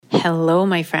Hello,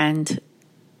 my friend.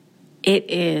 It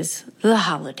is the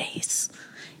holidays.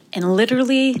 And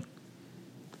literally,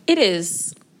 it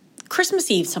is Christmas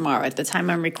Eve tomorrow at the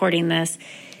time I'm recording this.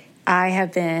 I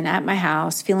have been at my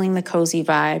house feeling the cozy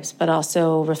vibes, but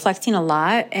also reflecting a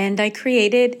lot. And I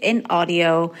created an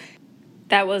audio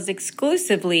that was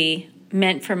exclusively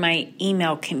meant for my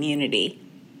email community.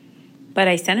 But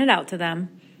I sent it out to them.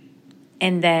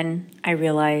 And then I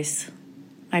realized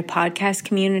my podcast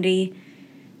community,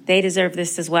 they deserve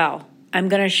this as well. I'm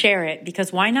going to share it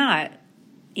because why not?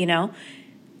 You know,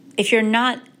 if you're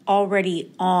not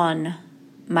already on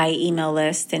my email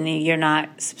list and you're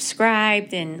not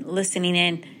subscribed and listening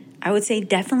in, I would say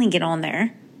definitely get on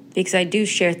there because I do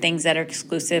share things that are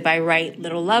exclusive. I write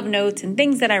little love notes and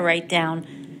things that I write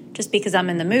down just because I'm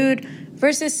in the mood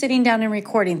versus sitting down and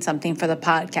recording something for the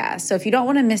podcast. So if you don't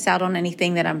want to miss out on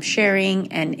anything that I'm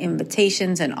sharing and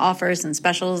invitations and offers and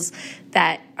specials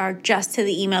that are just to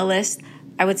the email list,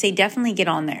 I would say definitely get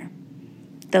on there.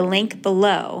 The link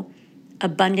below,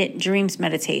 Abundant Dreams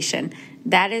Meditation,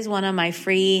 that is one of my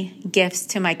free gifts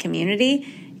to my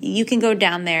community. You can go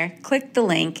down there, click the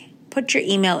link, put your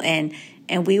email in,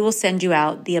 and we will send you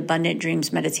out the Abundant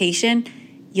Dreams Meditation.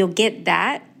 You'll get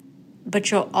that,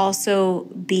 but you'll also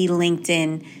be linked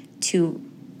in to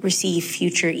receive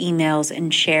future emails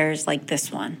and shares like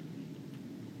this one.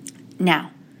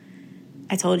 Now,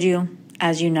 I told you,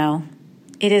 as you know,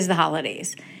 it is the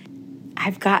holidays.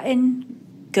 I've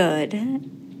gotten good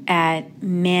at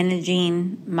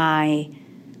managing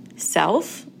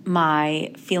myself,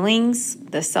 my feelings,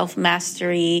 the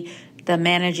self-mastery, the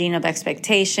managing of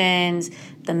expectations,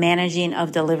 the managing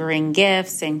of delivering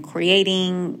gifts and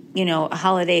creating, a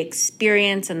holiday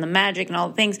experience and the magic and all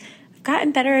the things. I've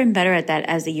gotten better and better at that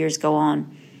as the years go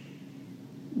on.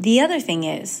 The other thing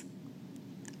is,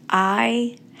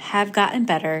 I have gotten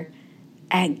better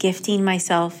at gifting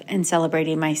myself and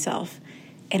celebrating myself.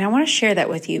 And I want to share that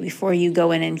with you before you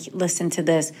go in and listen to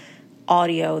this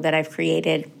audio that I've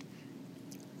created.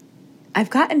 I've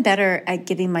gotten better at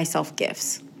giving myself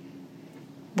gifts.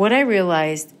 What I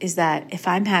realized is that if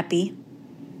I'm happy,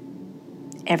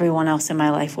 everyone else in my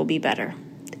life will be better.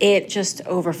 It just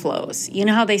overflows. You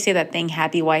know how they say that thing,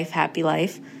 happy wife, happy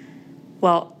life?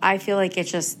 Well, I feel like it's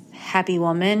just happy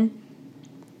woman.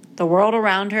 The world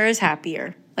around her is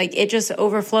happier. Like it just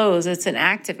overflows. It's an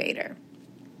activator.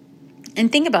 And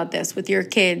think about this with your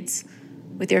kids,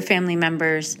 with your family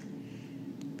members.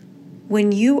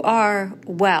 When you are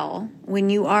well, when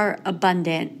you are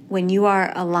abundant, when you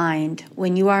are aligned,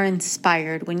 when you are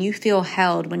inspired, when you feel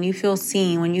held, when you feel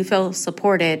seen, when you feel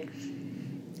supported,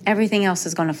 everything else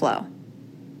is going to flow.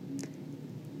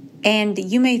 And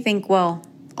you may think, well,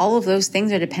 all of those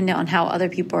things are dependent on how other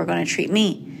people are going to treat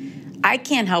me. I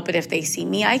can't help it if they see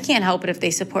me. I can't help it if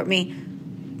they support me.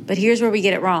 But here's where we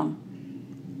get it wrong.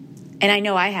 And I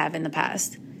know I have in the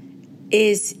past,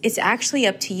 is it's actually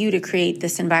up to you to create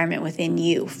this environment within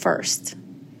you first.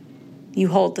 You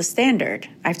hold the standard.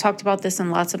 I've talked about this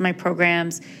in lots of my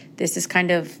programs. This is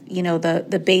kind of,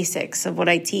 the basics of what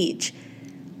I teach.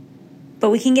 But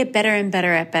we can get better and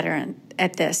better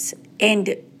at this.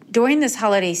 And during this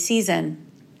holiday season,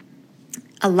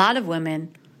 a lot of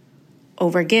women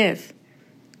overgive.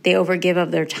 They overgive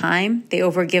of their time. They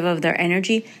overgive of their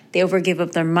energy. They overgive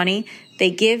of their money.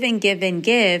 They give and give and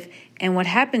give. And what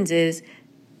happens is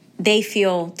they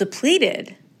feel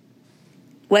depleted,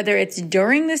 whether it's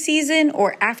during the season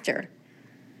or after.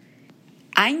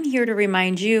 I'm here to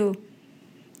remind you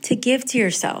to give to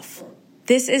yourself.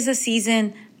 This is a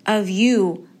season of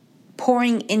you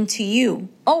pouring into you,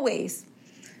 always.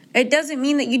 It doesn't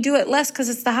mean that you do it less because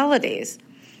it's the holidays.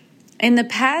 In the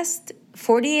past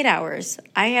 48 hours,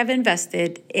 I have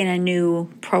invested in a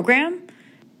new program.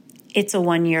 It's a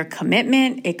 1-year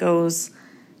commitment. It goes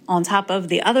on top of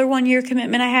the other 1-year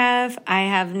commitment I have. I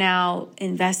have now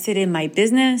invested in my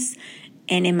business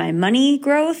and in my money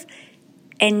growth.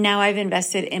 And now I've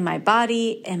invested in my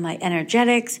body and my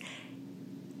energetics.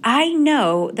 I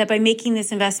know that by making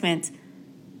this investment,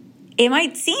 it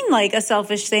might seem like a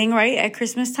selfish thing, right? At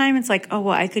Christmas time, it's like, oh,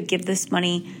 well, I could give this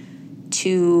money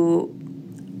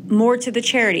more to the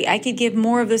charity. I could give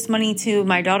more of this money to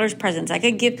my daughter's presents. I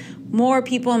could give more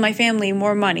people in my family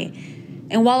more money.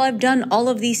 And while I've done all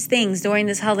of these things during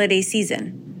this holiday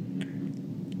season,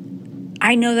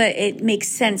 I know that it makes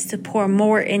sense to pour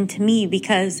more into me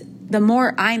because the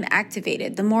more I'm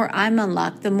activated, the more I'm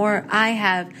unlocked, the more I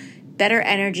have better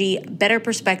energy, better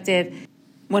perspective.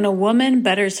 When a woman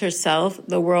betters herself,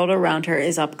 the world around her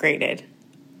is upgraded.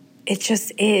 It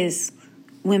just is.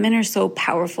 Women are so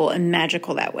powerful and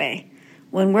magical that way.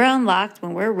 When we're unlocked,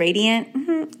 when we're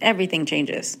radiant, everything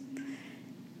changes.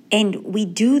 And we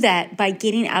do that by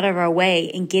getting out of our way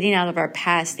and getting out of our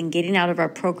past and getting out of our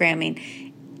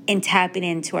programming and tapping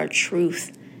into our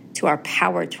truth, to our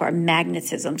power, to our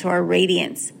magnetism, to our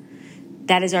radiance.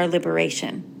 That is our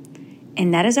liberation.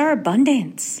 And that is our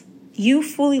abundance. You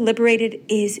fully liberated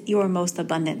is your most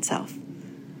abundant self.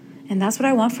 And that's what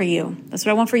I want for you. That's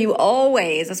what I want for you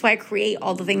always. That's why I create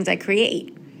all the things I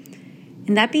create.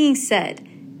 And that being said,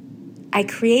 I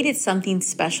created something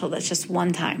special that's just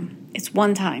one time. It's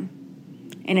one time.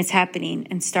 And it's happening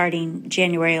and starting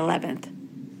January 11th.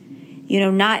 You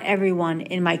know, not everyone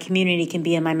in my community can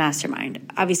be in my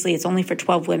mastermind. Obviously, it's only for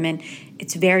 12 women.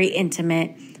 It's very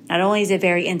intimate. Not only is it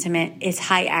very intimate, it's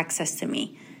high access to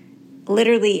me.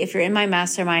 Literally, if you're in my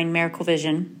mastermind, Miracle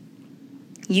Vision,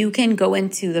 you can go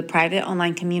into the private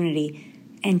online community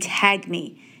and tag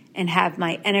me and have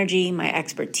my energy, my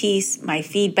expertise, my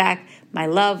feedback, my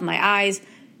love, my eyes.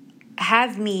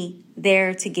 Have me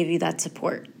there to give you that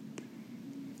support.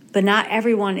 But not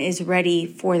everyone is ready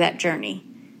for that journey.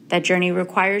 That journey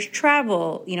requires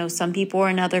travel. You know, some people are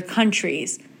in other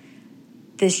countries.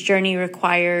 This journey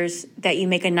requires that you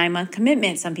make a 9-month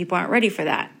commitment. Some people aren't ready for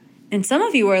that. And some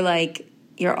of you are like,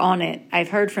 you're on it. I've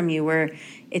heard from you where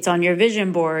it's on your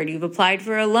vision board. You've applied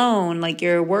for a loan. Like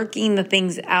you're working the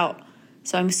things out.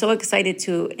 So I'm so excited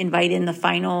to invite in the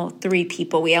final 3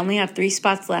 people. We only have 3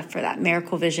 spots left for that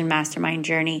Miracle Vision Mastermind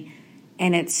journey.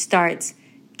 And it starts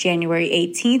January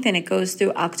 18th and it goes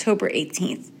through October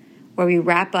 18th, where we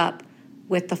wrap up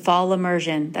with the fall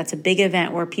immersion. That's a big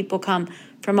event where people come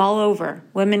from all over.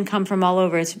 Women come from all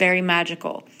over. It's very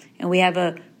magical. And we have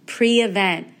a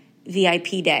pre-event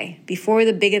VIP day. Before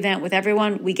the big event with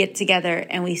everyone, we get together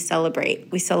and we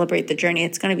celebrate. We celebrate the journey.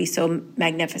 It's going to be so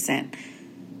magnificent.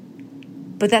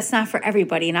 But that's not for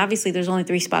everybody. And obviously there's only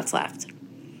 3 spots left.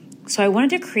 So I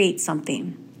wanted to create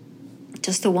something,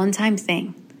 just a one-time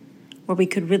thing, where we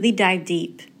could really dive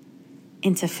deep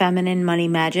into feminine money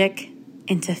magic,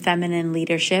 into feminine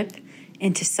leadership,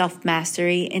 into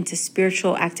self-mastery, into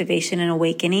spiritual activation and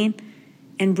awakening,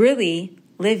 and really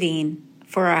living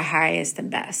for our highest and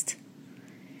best.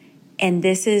 And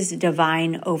this is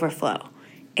Divine Overflow.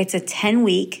 It's a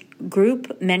 10-week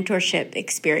group mentorship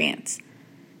experience.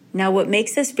 Now, what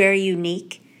makes this very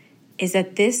unique is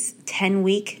that this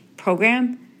 10-week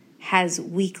program has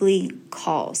weekly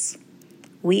calls.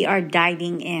 We are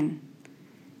diving in.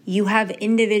 You have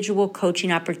individual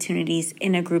coaching opportunities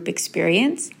in a group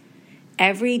experience.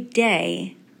 Every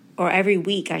day, or every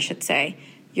week, I should say,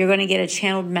 you're going to get a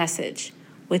channeled message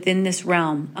within this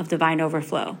realm of divine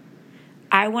overflow.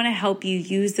 I want to help you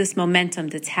use this momentum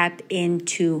to tap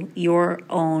into your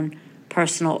own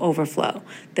personal overflow,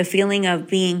 the feeling of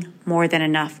being more than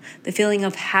enough, the feeling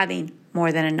of having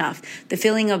more than enough, the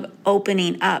feeling of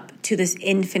opening up to this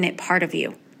infinite part of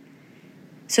you.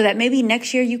 So that maybe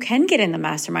next year you can get in the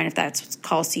mastermind if that's what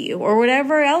calls to you, or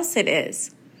whatever else it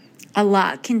is. A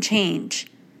lot can change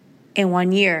in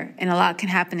 1 year, and a lot can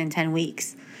happen in 10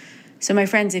 weeks. So my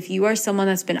friends, if you are someone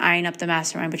that's been eyeing up the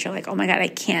mastermind, but you're like, oh my God, I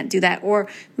can't do that. Or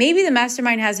maybe the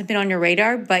mastermind hasn't been on your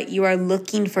radar, but you are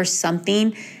looking for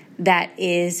something that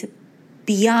is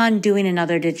beyond doing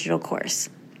another digital course,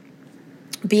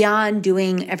 beyond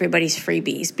doing everybody's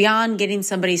freebies, beyond getting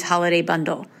somebody's holiday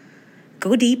bundle.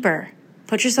 Go deeper.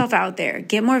 Put yourself out there.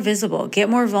 Get more visible. Get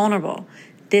more vulnerable.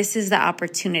 This is the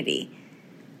opportunity.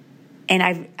 And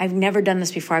I've never done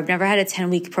this before. I've never had a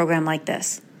 10-week program like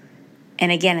this.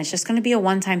 And again, it's just going to be a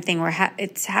one-time thing.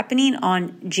 It's happening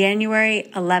on January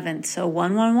 11th, so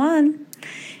 111.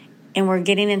 And we're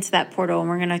getting into that portal, and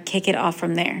we're going to kick it off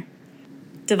from there.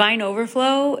 Divine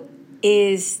Overflow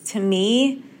is, to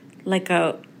me, like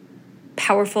a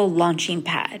powerful launching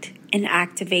pad, an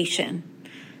activation.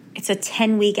 It's a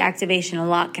 10-week activation. A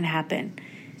lot can happen.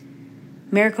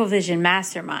 Miracle Vision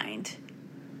Mastermind,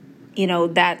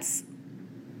 that's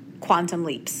quantum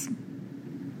leaps.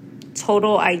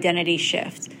 Total identity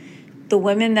shift. The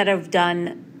women that have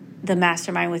done the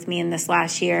mastermind with me in this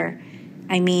last year,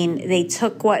 they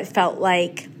took what felt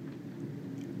like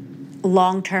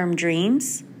long-term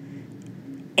dreams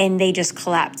and they just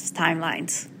collapsed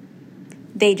timelines.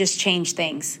 They just changed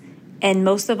things. And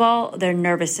most of all, their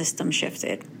nervous system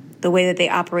shifted. The way that they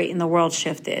operate in the world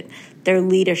shifted. Their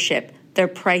leadership, their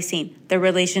pricing, their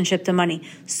relationship to money.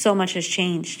 So much has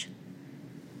changed.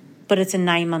 But it's a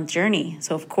 9-month journey.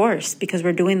 So of course, because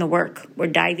we're doing the work, we're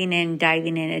diving in,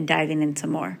 and diving into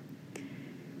more.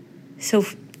 So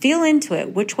feel into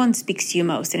it. Which one speaks to you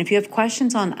most? And if you have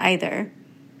questions on either,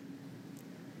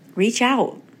 reach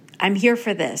out. I'm here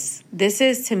for this. This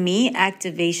is, to me,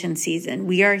 activation season.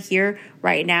 We are here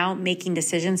right now making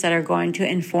decisions that are going to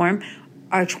inform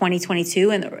our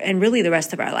 2022 and really the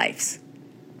rest of our lives.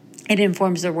 it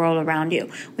informs the world around you.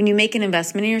 When you make an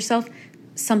investment in yourself,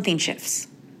 something shifts.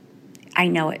 I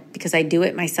know it because I do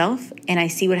it myself, and I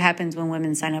see what happens when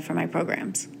women sign up for my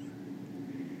programs.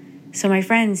 So my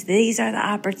friends, these are the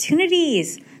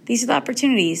opportunities. These are the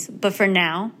opportunities. But for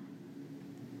now,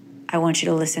 I want you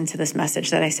to listen to this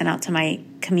message that I sent out to my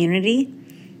community.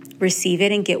 Receive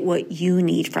it and get what you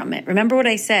need from it. Remember what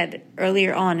I said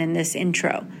earlier on in this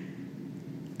intro.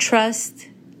 Trust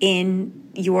in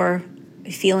your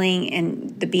feeling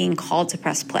and the being called to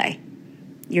press play.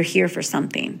 You're here for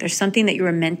something. There's something that you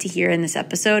were meant to hear in this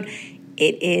episode.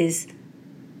 It is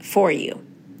for you.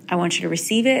 I want you to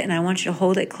receive it, and I want you to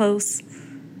hold it close,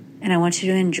 and I want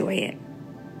you to enjoy it.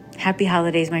 Happy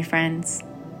holidays, my friends.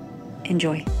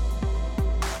 Enjoy.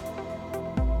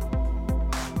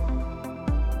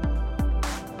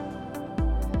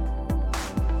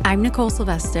 I'm Nicole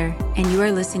Sylvester, and you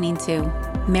are listening to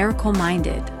Miracle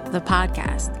Minded, the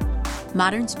podcast.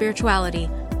 Modern spirituality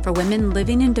for women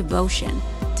living in devotion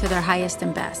to their highest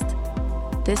and best.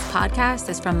 This podcast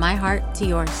is from my heart to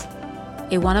yours.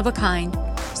 A one-of-a-kind,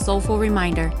 soulful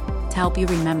reminder to help you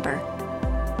remember.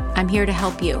 I'm here to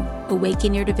help you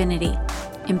awaken your divinity,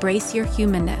 embrace your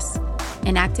humanness,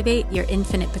 and activate your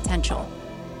infinite potential.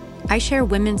 I share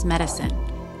women's medicine,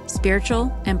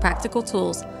 spiritual and practical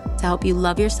tools to help you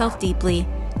love yourself deeply,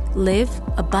 live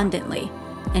abundantly,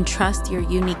 and trust your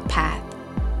unique path.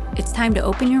 It's time to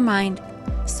open your mind,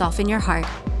 soften your heart,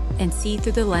 and see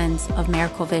through the lens of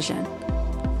miracle vision.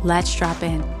 Let's drop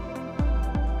in.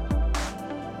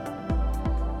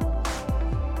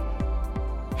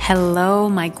 Hello,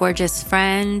 my gorgeous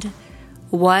friend.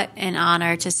 What an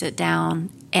honor to sit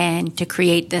down and to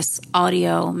create this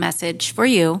audio message for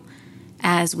you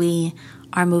as we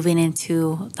are moving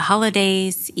into the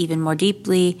holidays even more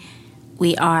deeply.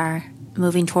 We are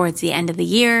moving towards the end of the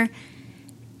year.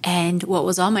 And what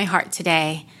was on my heart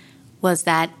today was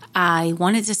that I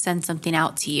wanted to send something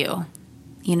out to you.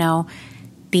 You know,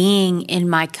 being in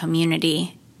my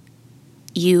community,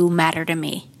 you matter to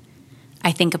me.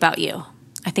 I think about you.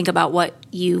 I think about what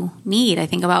you need. I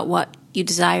think about what you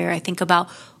desire. I think about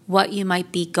what you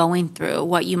might be going through,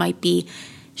 what you might be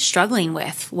struggling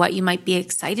with, what you might be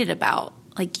excited about.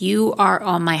 Like, you are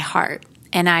on my heart.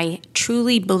 And I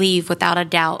truly believe without a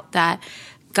doubt that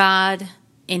God,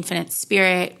 infinite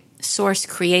spirit, source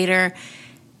creator,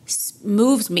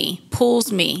 moves me,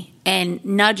 pulls me, and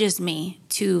nudges me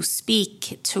to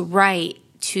speak, to write,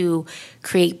 to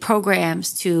create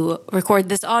programs, to record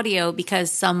this audio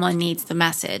because someone needs the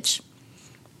message.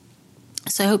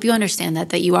 So I hope you understand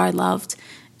that you are loved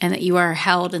and that you are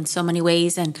held in so many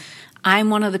ways. And I'm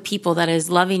one of the people that is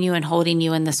loving you and holding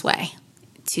you in this way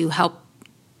to help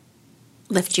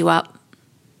lift you up,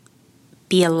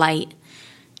 be a light,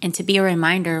 and to be a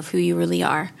reminder of who you really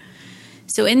are.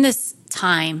 So in this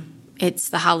time, it's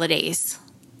the holidays,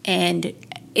 and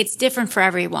it's different for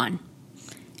everyone.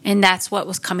 And that's what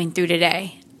was coming through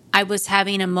today. I was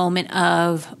having a moment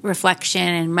of reflection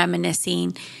and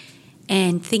reminiscing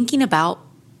and thinking about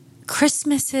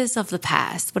Christmases of the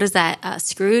past. What is that?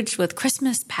 Scrooge with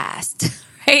Christmas past,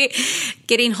 right?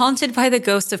 Getting haunted by the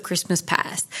ghost of Christmas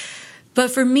past.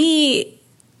 But for me,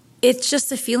 it's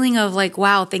just a feeling of like,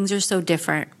 wow, things are so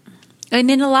different. And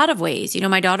in a lot of ways, you know,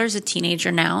 my daughter's a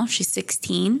teenager now. She's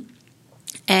 16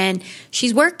 and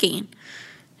she's working.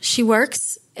 She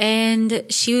works and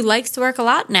she likes to work a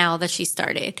lot now that she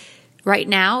started. Right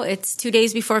now, it's 2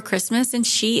 days before Christmas and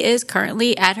she is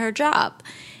currently at her job.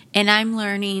 And I'm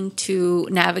learning to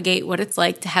navigate what it's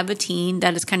like to have a teen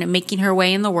that is kind of making her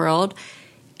way in the world.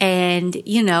 And,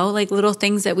 you know, like little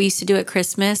things that we used to do at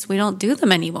Christmas, we don't do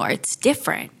them anymore. It's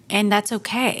different and that's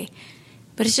okay.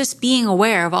 But it's just being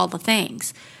aware of all the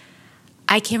things.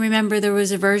 I can remember there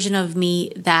was a version of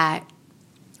me that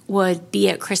would be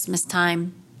at Christmas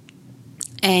time,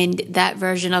 and that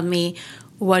version of me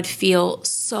would feel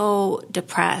so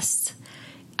depressed.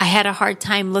 I had a hard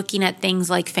time looking at things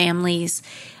like families.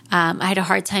 I had a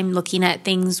hard time looking at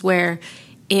things where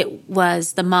it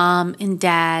was the mom and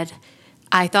dad.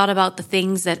 I thought about the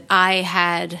things that I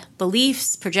had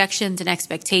beliefs, projections, and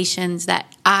expectations that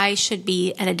I should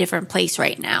be at a different place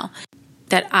right now,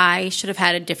 that I should have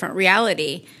had a different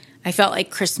reality. I felt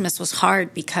like Christmas was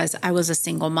hard because I was a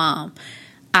single mom.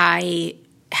 I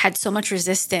had so much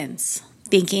resistance,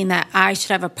 thinking that I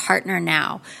should have a partner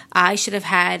now. I should have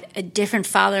had a different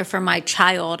father for my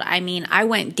child. I mean, I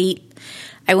went deep.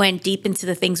 I went deep into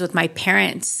the things with my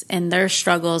parents and their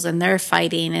struggles and their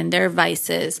fighting and their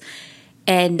vices.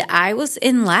 And I was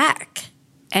in lack.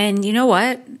 And you know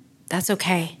what? That's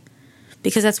okay.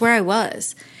 Because that's where I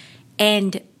was.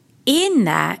 And in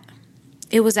that,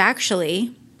 it was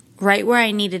actually right where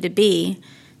I needed to be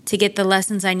to get the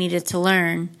lessons I needed to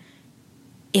learn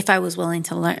if I was willing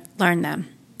to learn them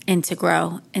and to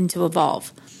grow and to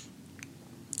evolve.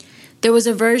 There was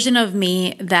a version of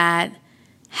me that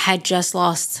had just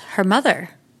lost her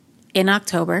mother in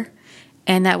October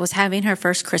and that was having her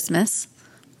first Christmas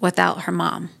without her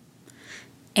mom.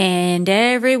 And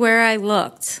everywhere I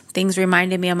looked, things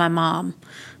reminded me of my mom.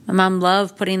 My mom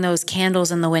loved putting those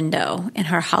candles in the window and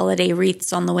her holiday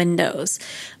wreaths on the windows.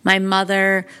 My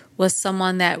mother was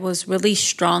someone that was really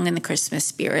strong in the Christmas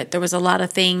spirit. There was a lot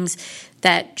of things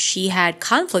that she had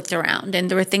conflict around, and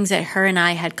there were things that her and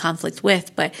I had conflict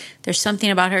with, but there's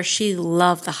something about her. She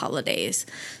loved the holidays.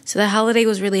 So the holiday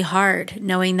was really hard,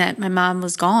 knowing that my mom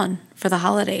was gone for the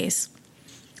holidays.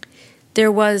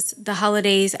 There was the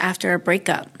holidays after a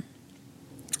breakup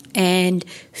and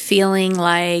feeling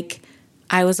like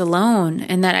I was alone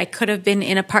and that I could have been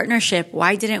in a partnership.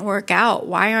 Why didn't it work out?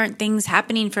 Why aren't things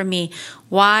happening for me?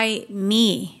 Why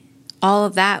me? All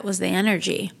of that was the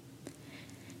energy.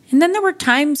 And then there were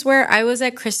times where I was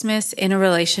at Christmas in a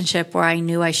relationship where I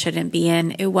knew I shouldn't be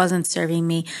in. It wasn't serving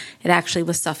me. It actually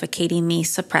was suffocating me,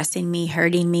 suppressing me,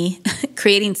 hurting me,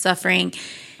 creating suffering.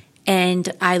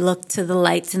 And I looked to the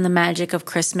lights and the magic of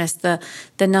Christmas, the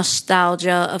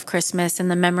nostalgia of Christmas and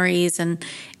the memories and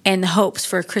the hopes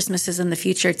for Christmases in the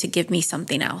future to give me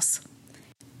something else.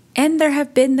 And there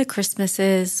have been the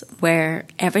Christmases where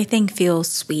everything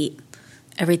feels sweet,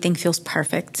 everything feels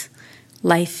perfect,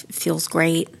 life feels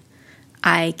great.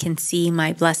 I can see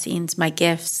my blessings, my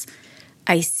gifts.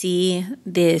 I see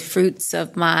the fruits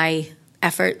of my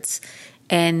efforts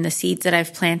and the seeds that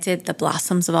I've planted, the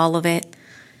blossoms of all of it.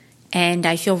 And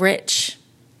I feel rich.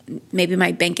 Maybe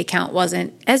my bank account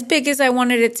wasn't as big as I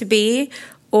wanted it to be,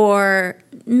 or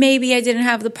maybe I didn't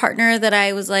have the partner that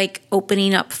I was like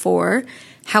opening up for.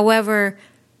 However,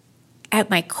 at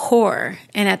my core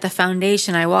and at the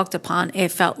foundation I walked upon, it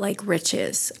felt like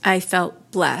riches. I felt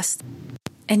blessed.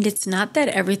 And it's not that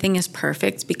everything is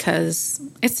perfect, because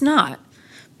it's not.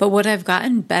 But what I've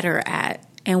gotten better at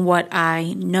and what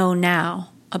I know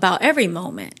now about every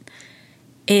moment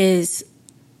is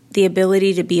the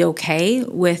ability to be okay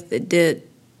with the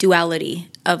duality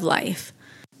of life.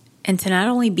 And to not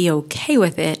only be okay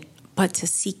with it, but to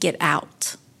seek it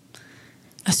out.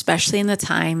 Especially in the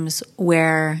times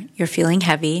where you're feeling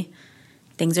heavy,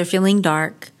 things are feeling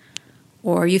dark,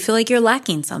 or you feel like you're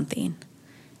lacking something.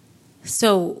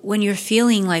 So when you're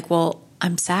feeling like, well,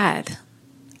 I'm sad,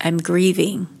 I'm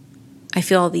grieving, I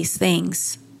feel all these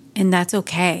things, and that's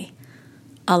okay.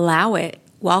 Allow it,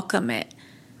 welcome it.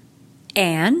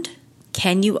 And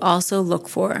can you also look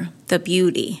for the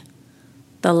beauty,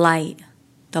 the light,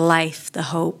 the life, the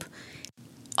hope?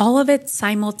 All of it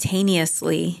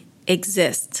simultaneously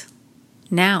exists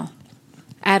now,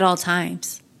 at all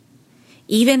times.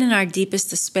 Even in our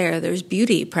deepest despair, there's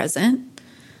beauty present.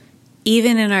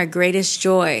 Even in our greatest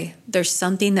joy, there's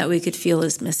something that we could feel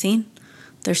is missing.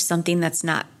 There's something that's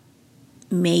not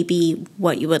maybe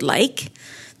what you would like.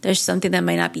 There's something that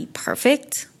might not be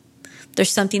perfect. There's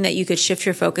something that you could shift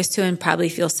your focus to and probably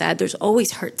feel sad. There's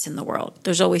always hurts in the world.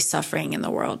 There's always suffering in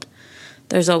the world.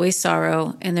 There's always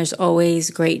sorrow, and there's always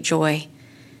great joy.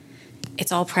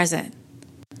 It's all present.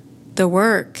 The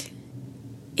work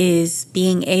is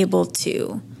being able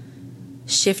to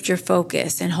shift your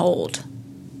focus and hold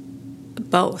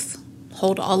both.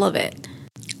 Hold all of it.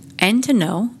 And to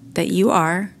know that you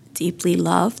are deeply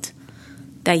loved,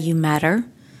 that you matter,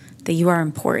 that you are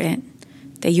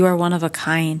important, that you are one of a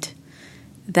kind,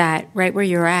 that right where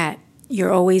you're at,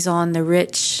 you're always on the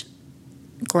rich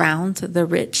ground, the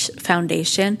rich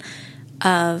foundation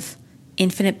of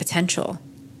infinite potential.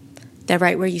 That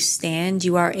right where you stand,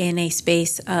 you are in a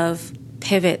space of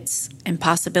pivots and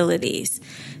possibilities.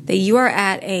 That you are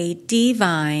at a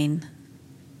divine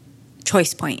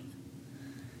choice point.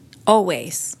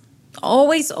 Always.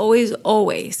 Always, always,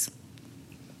 always.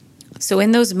 So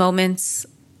in those moments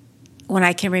when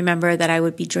I can remember that I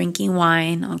would be drinking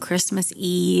wine on Christmas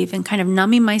Eve and kind of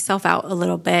numbing myself out a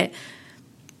little bit.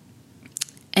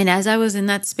 And as I was in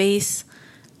that space,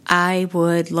 I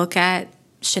would look at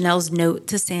Chanel's note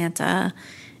to Santa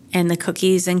and the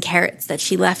cookies and carrots that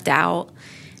she left out,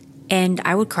 and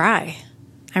I would cry.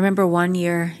 I remember one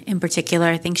year in particular,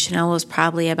 I think Chanel was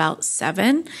probably about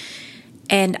 7,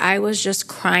 and I was just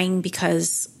crying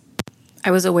because I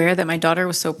was aware that my daughter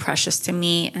was so precious to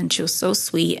me, and she was so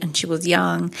sweet, and she was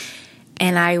young,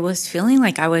 and I was feeling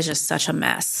like I was just such a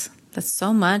mess, that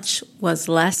so much was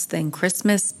less than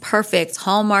Christmas perfect,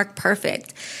 Hallmark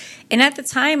perfect. And at the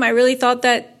time, I really thought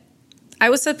that I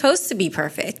was supposed to be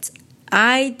perfect.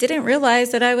 I didn't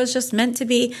realize that I was just meant to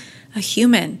be a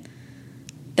human,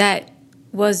 that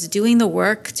was doing the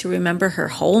work to remember her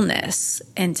wholeness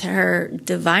and to her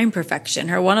divine perfection,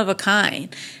 her one of a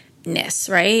kindness,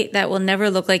 right? That will never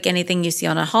look like anything you see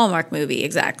on a Hallmark movie,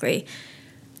 exactly.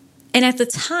 And at the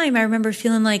time, I remember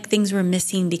feeling like things were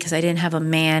missing because I didn't have a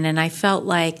man, and I felt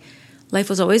like life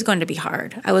was always going to be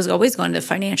hard. I was always going to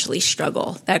financially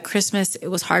struggle. That Christmas, it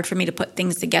was hard for me to put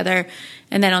things together.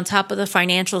 And then on top of the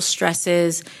financial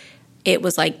stresses, it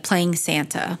was like playing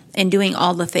Santa and doing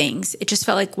all the things. It just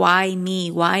felt like, why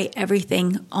me? Why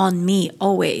everything on me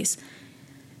always?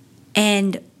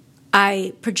 And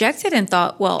I projected and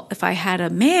thought, well, if I had a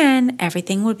man,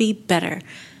 everything would be better.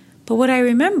 But what I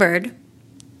remembered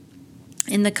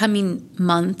in the coming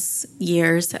months,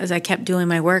 years, as I kept doing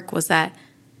my work, was that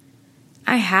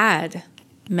I had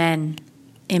men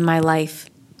in my life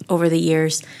over the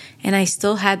years, and I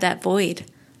still had that void.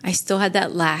 I still had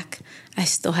that lack. I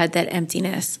still had that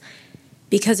emptiness,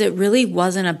 because it really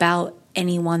wasn't about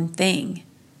any one thing.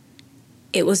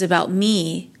 It was about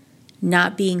me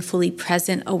not being fully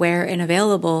present, aware, and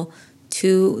available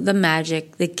to the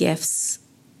magic, the gifts,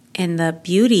 and the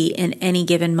beauty in any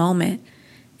given moment,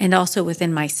 and also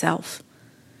within myself.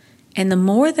 And the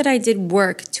more that I did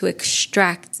work to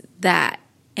extract that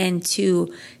and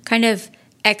to kind of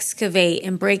excavate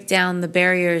and break down the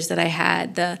barriers that I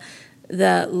had,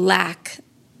 the lack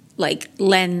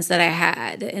lens that I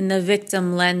had and the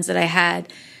victim lens that I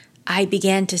had, I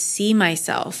began to see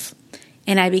myself,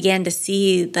 and I began to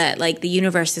see that the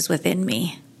universe is within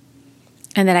me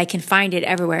and that I can find it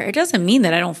everywhere. It doesn't mean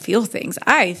that I don't feel things.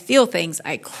 I feel things.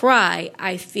 I cry.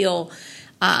 I feel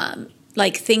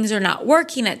like things are not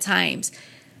working at times.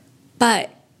 But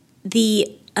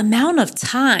the amount of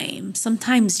time,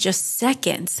 sometimes just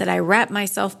seconds, that I wrap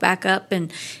myself back up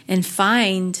and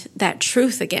find that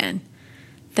truth again,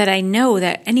 that I know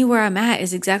that anywhere I'm at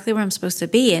is exactly where I'm supposed to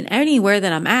be, and anywhere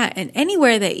that I'm at and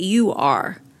anywhere that you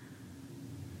are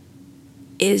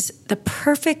is the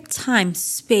perfect time,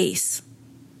 space,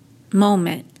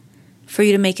 moment for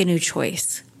you to make a new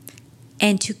choice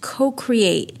and to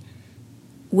co-create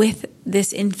with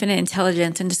this infinite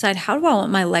intelligence and decide, how do I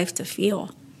want my life to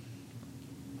feel?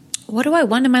 What do I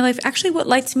want in my life? Actually, what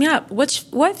lights me up?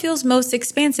 What feels most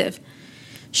expansive?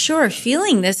 Sure,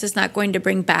 feeling this is not going to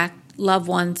bring back loved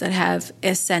ones that have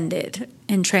ascended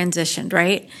and transitioned,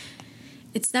 right?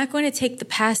 It's not going to take the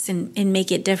past and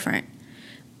make it different,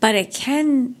 but it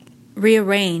can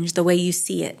rearrange the way you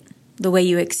see it, the way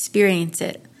you experience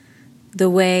it, the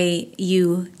way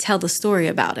you tell the story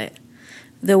about it,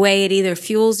 the way it either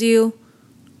fuels you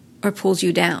or pulls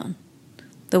you down,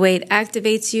 the way it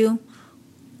activates you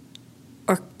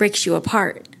or breaks you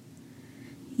apart.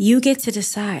 You get to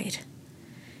decide.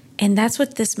 And that's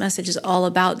what this message is all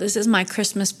about. This is my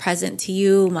Christmas present to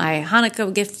you, my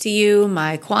Hanukkah gift to you,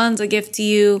 my Kwanzaa gift to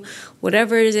you,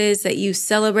 whatever it is that you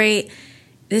celebrate.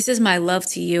 This is my love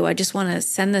to you. I just want to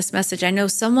send this message. I know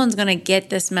someone's going to get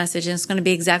this message and it's going to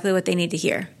be exactly what they need to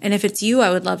hear. And if it's you, I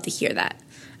would love to hear that.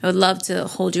 I would love to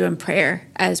hold you in prayer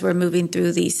as we're moving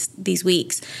through these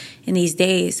weeks and these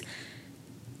days.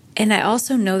 And I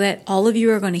also know that all of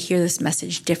you are going to hear this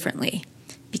message differently,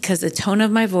 because the tone of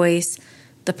my voice,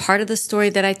 the part of the story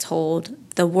that I told,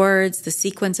 the words, the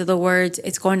sequence of the words,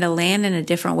 it's going to land in a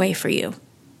different way for you.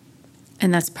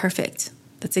 And that's perfect.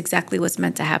 That's exactly what's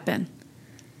meant to happen.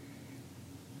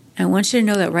 I want you to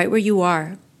know that right where you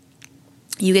are,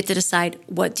 you get to decide,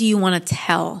 what do you want to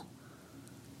tell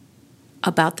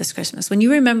about this Christmas? When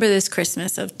you remember this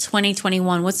Christmas of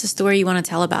 2021, what's the story you want to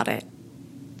tell about it?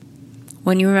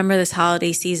 When you remember this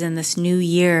holiday season, this new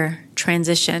year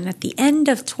transition at the end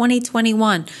of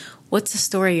 2021, what's the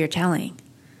story you're telling?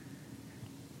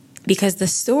 Because the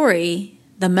story,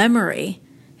 the memory,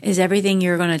 is everything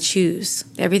you're going to choose,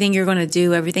 everything you're going to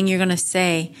do, everything you're going to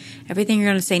say, everything you're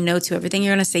going to say no to, everything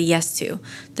you're going to say yes to,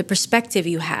 the perspective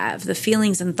you have, the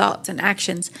feelings and thoughts and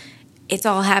actions, it's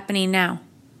all happening now.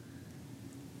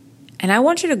 And I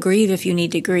want you to grieve if you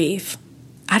need to grieve.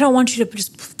 I don't want you to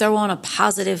just throw on a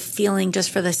positive feeling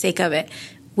just for the sake of it.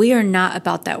 We are not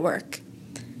about that work.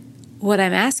 What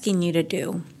I'm asking you to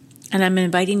do, and I'm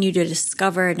inviting you to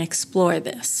discover and explore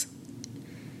this,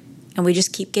 and we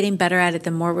just keep getting better at it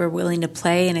the more we're willing to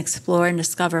play and explore and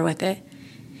discover with it,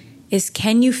 is,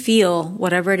 can you feel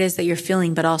whatever it is that you're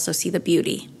feeling, but also see the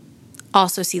beauty,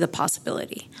 also see the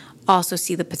possibility, also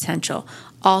see the potential,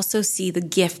 also see the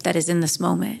gift that is in this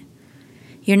moment?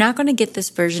 You're not going to get this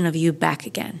version of you back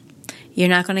again. You're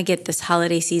not going to get this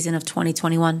holiday season of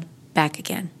 2021 back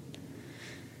again.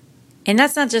 And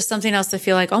that's not just something else to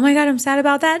feel like, oh my God, I'm sad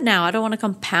about that now. I don't want to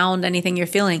compound anything you're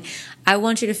feeling. I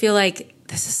want you to feel like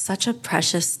this is such a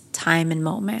precious time and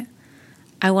moment.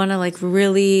 I want to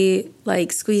really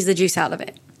squeeze the juice out of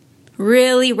it.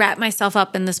 Really wrap myself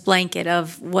up in this blanket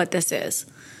of what this is.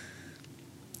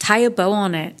 Tie a bow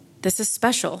on it. This is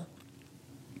special.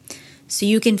 So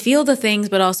you can feel the things,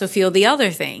 but also feel the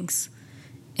other things.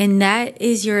 And that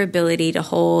is your ability to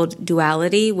hold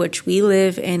duality, which we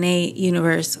live in a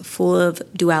universe full of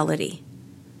duality.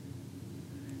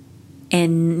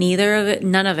 And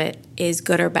none of it is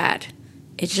good or bad.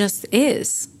 It just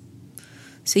is.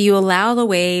 So you allow the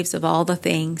waves of all the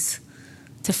things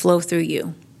to flow through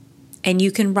you. And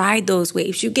you can ride those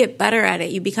waves. You get better at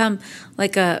it. You become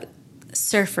like a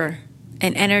surfer,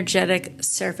 an energetic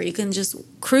surfer. You can just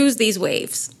cruise these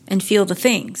waves and feel the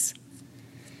things.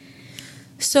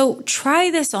 So try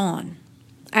this on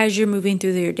as you're moving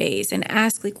through your days and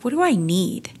ask, what do I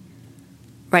need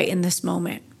right in this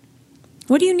moment?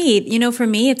 What do you need? For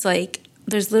me, it's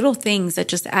there's little things that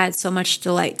just add so much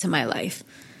delight to my life.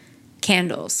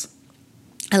 Candles.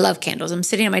 I love candles. I'm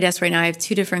sitting at my desk right now. I have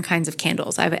 2 different kinds of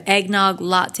candles. I have an eggnog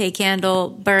latte candle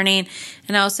burning,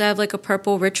 and I also have a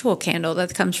purple ritual candle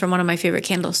that comes from one of my favorite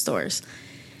candle stores.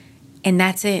 And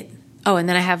that's it. Oh, and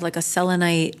then I have a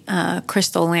selenite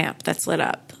crystal lamp that's lit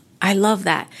up. I love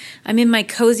that. I'm in my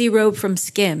cozy robe from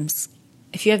Skims.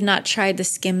 If you have not tried the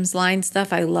Skims line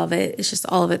stuff, I love it. It's just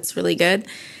all of it's really good.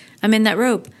 I'm in that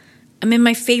robe. I'm in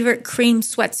my favorite cream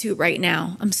sweatsuit right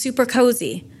now. I'm super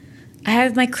cozy. I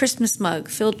have my Christmas mug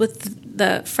filled with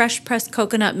the fresh pressed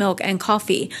coconut milk and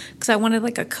coffee because I wanted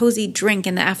a cozy drink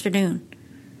in the afternoon.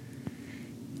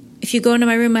 If you go into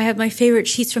my room, I have my favorite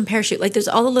sheets from Parachute. There's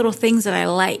all the little things that I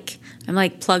like. I'm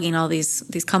plugging all these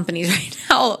companies right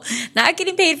now. Not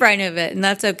getting paid for any of it, and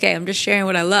that's okay. I'm just sharing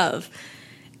what I love.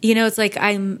 It's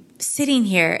I'm sitting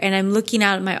here and I'm looking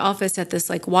out at my office at this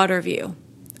water view.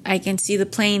 I can see the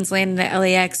planes landing at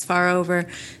LAX far over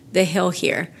the hill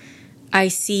here. I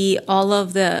see all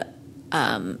of the,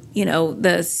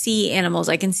 the sea animals.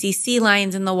 I can see sea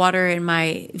lions in the water in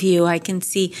my view. I can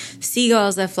see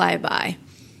seagulls that fly by.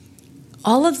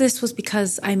 All of this was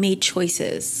because I made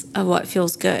choices of what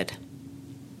feels good.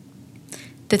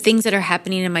 The things that are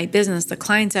happening in my business, the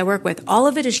clients I work with, all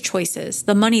of it is choices.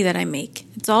 The money that I make,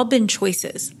 it's all been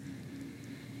choices.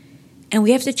 And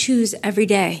we have to choose every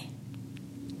day.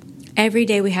 Every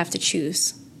day we have to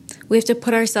choose. We have to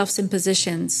put ourselves in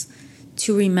positions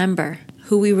to remember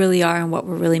who we really are and what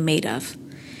we're really made of.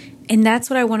 And that's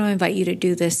what I want to invite you to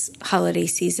do this holiday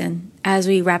season as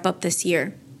we wrap up this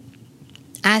year.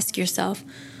 Ask yourself,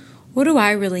 what do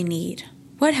I really need?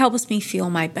 What helps me feel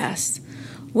my best?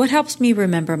 What helps me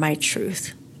remember my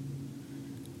truth?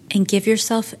 And give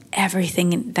yourself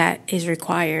everything that is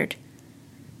required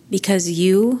because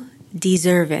you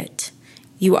deserve it.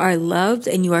 You are loved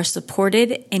and you are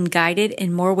supported and guided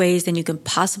in more ways than you can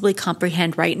possibly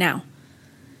comprehend right now.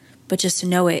 But just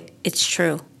know it's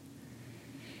true.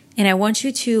 And I want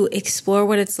you to explore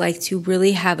what it's like to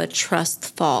really have a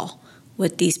trust fall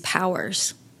with these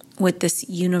powers, with this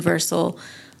universal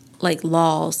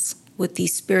laws, with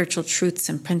these spiritual truths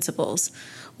and principles,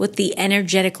 with the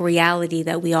energetic reality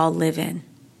that we all live in.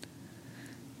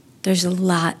 There's a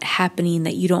lot happening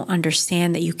that you don't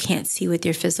understand, that you can't see with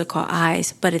your physical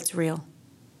eyes, but it's real.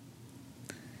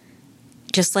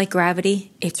 Just like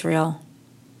gravity, it's real.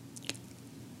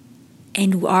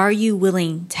 And are you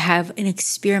willing to have an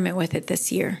experiment with it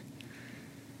this year?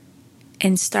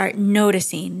 And start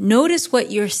noticing. Notice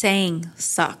what you're saying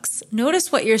sucks.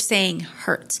 Notice what you're saying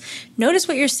hurts. Notice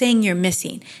what you're saying you're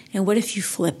missing. And what if you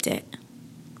flipped it?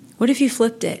 What if you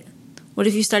flipped it? What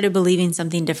if you started believing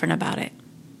something different about it?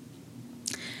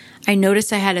 I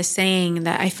noticed I had a saying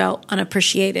that I felt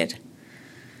unappreciated.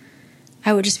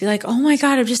 I would just be like, oh my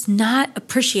God, I'm just not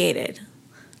appreciated.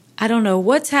 I don't know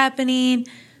what's happening,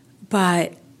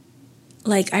 but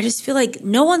I just feel like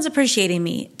no one's appreciating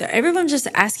me. Everyone's just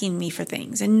asking me for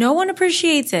things and no one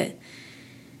appreciates it.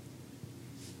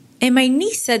 And my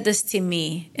niece said this to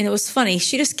me and it was funny.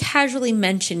 She just casually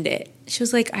mentioned it. She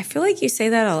was like, I feel like you say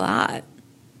that a lot.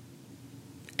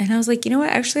 And I was like, you know what?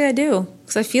 Actually, I do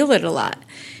because I feel it a lot.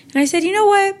 And I said, you know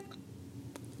what?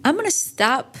 I'm going to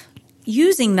stop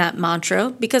using that mantra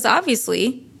because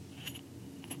obviously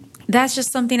that's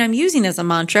just something I'm using as a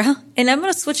mantra and I'm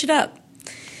going to switch it up.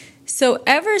 So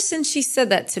ever since she said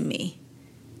that to me,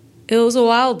 it was a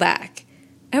while back.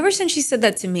 Ever since she said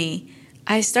that to me,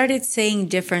 I started saying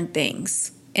different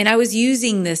things. And I was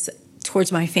using this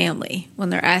towards my family when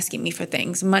they're asking me for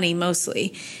things, money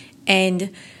mostly.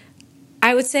 And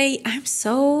I would say, I'm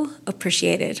so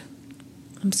appreciated.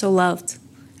 I'm so loved.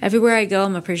 Everywhere I go,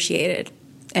 I'm appreciated.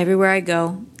 Everywhere I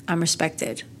go, I'm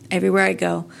respected. Everywhere I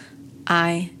go,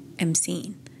 I am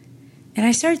seen. And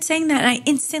I started saying that, and I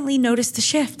instantly noticed the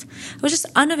shift. I was just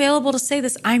unavailable to say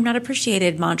this "I'm not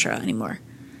appreciated" mantra anymore.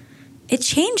 It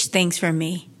changed things for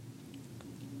me.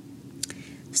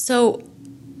 So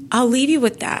I'll leave you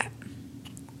with that.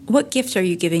 What gift are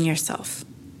you giving yourself?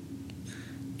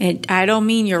 And I don't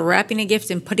mean you're wrapping a gift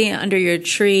and putting it under your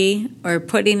tree or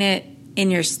putting it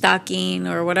in your stocking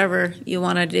or whatever you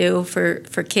want to do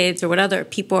for kids or what other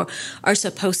people are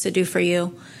supposed to do for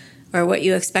you or what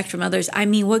you expect from others. I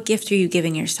mean, what gift are you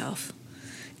giving yourself?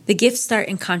 The gifts start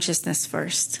in consciousness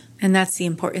first, and that's the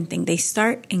important thing. They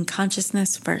start in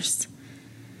consciousness first.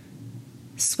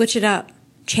 Switch it up,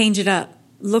 change it up,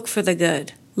 look for the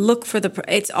good,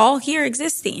 it's all here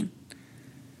existing.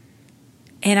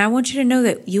 And I want you to know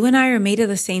that you and I are made of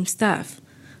the same stuff.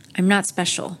 I'm not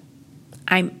special.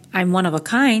 I'm one of a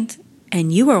kind,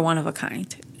 and you are one of a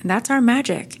kind. And that's our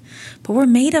magic. But we're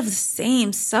made of the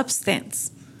same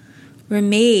substance. We're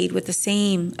made with the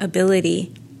same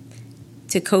ability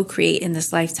to co-create in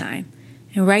this lifetime.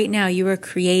 And right now you are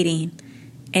creating.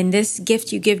 And this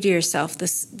gift you give to yourself,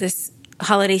 this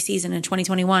holiday season in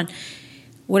 2021,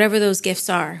 whatever those gifts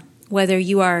are, whether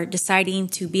you are deciding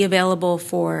to be available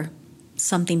for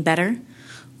something better,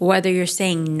 whether you're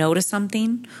saying no to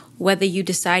something, whether you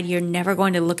decide you're never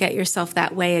going to look at yourself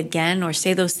that way again or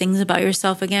say those things about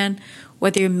yourself again,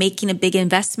 whether you're making a big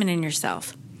investment in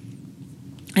yourself.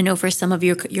 I know for some of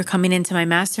you, you're coming into my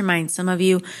mastermind. Some of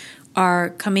you are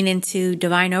coming into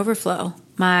Divine Overflow,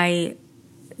 my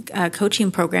coaching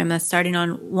program that's starting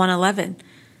on 1/11.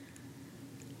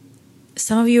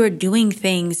 Some of you are doing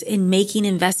things and making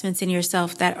investments in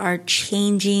yourself that are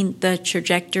changing the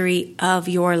trajectory of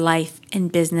your life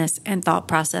and business and thought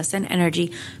process and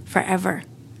energy forever.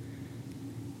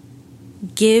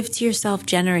 Give to yourself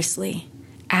generously.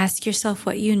 Ask yourself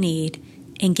what you need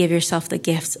and give yourself the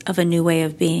gifts of a new way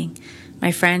of being.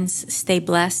 My friends, stay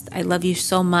blessed. I love you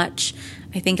so much.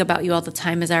 I think about you all the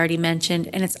time, as I already mentioned,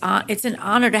 and it's an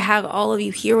honor to have all of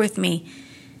you here with me.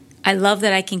 I love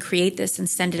that I can create this and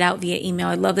send it out via email.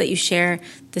 I love that you share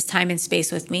this time and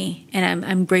space with me. And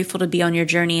I'm grateful to be on your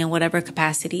journey in whatever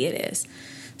capacity it is.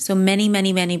 So many,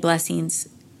 many, many blessings.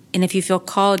 And if you feel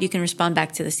called, you can respond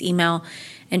back to this email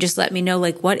and just let me know,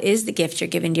 what is the gift you're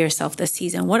giving to yourself this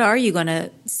season? What are you going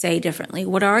to say differently?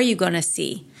 What are you going to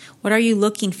see? What are you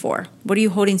looking for? What are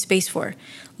you holding space for?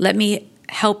 Let me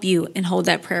help you and hold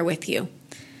that prayer with you.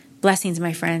 Blessings,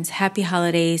 my friends. Happy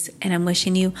holidays. And I'm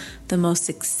wishing you the most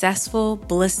successful,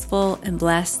 blissful, and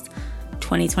blessed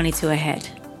 2022 ahead.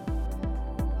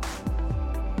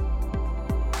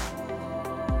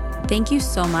 Thank you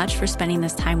so much for spending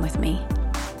this time with me.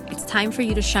 It's time for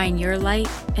you to shine your light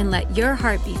and let your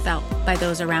heart be felt by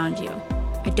those around you.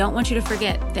 I don't want you to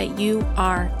forget that you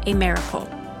are a miracle.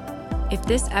 If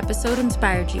this episode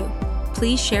inspired you,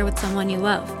 please share with someone you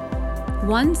love.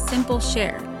 One simple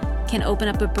share can open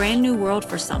up a brand new world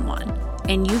for someone,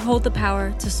 and you hold the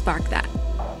power to spark that.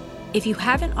 If you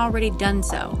haven't already done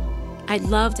so, I'd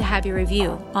love to have your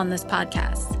review on this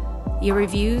podcast. Your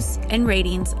reviews and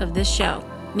ratings of this show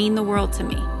mean the world to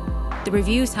me. The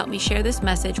reviews help me share this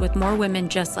message with more women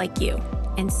just like you.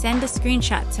 And send a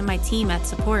screenshot to my team at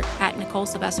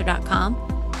support@NicoleSylvester.com,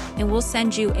 and we'll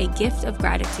send you a gift of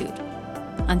gratitude.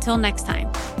 Until next time,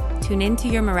 tune into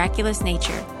your miraculous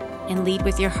nature and lead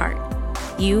with your heart.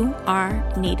 You are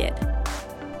needed.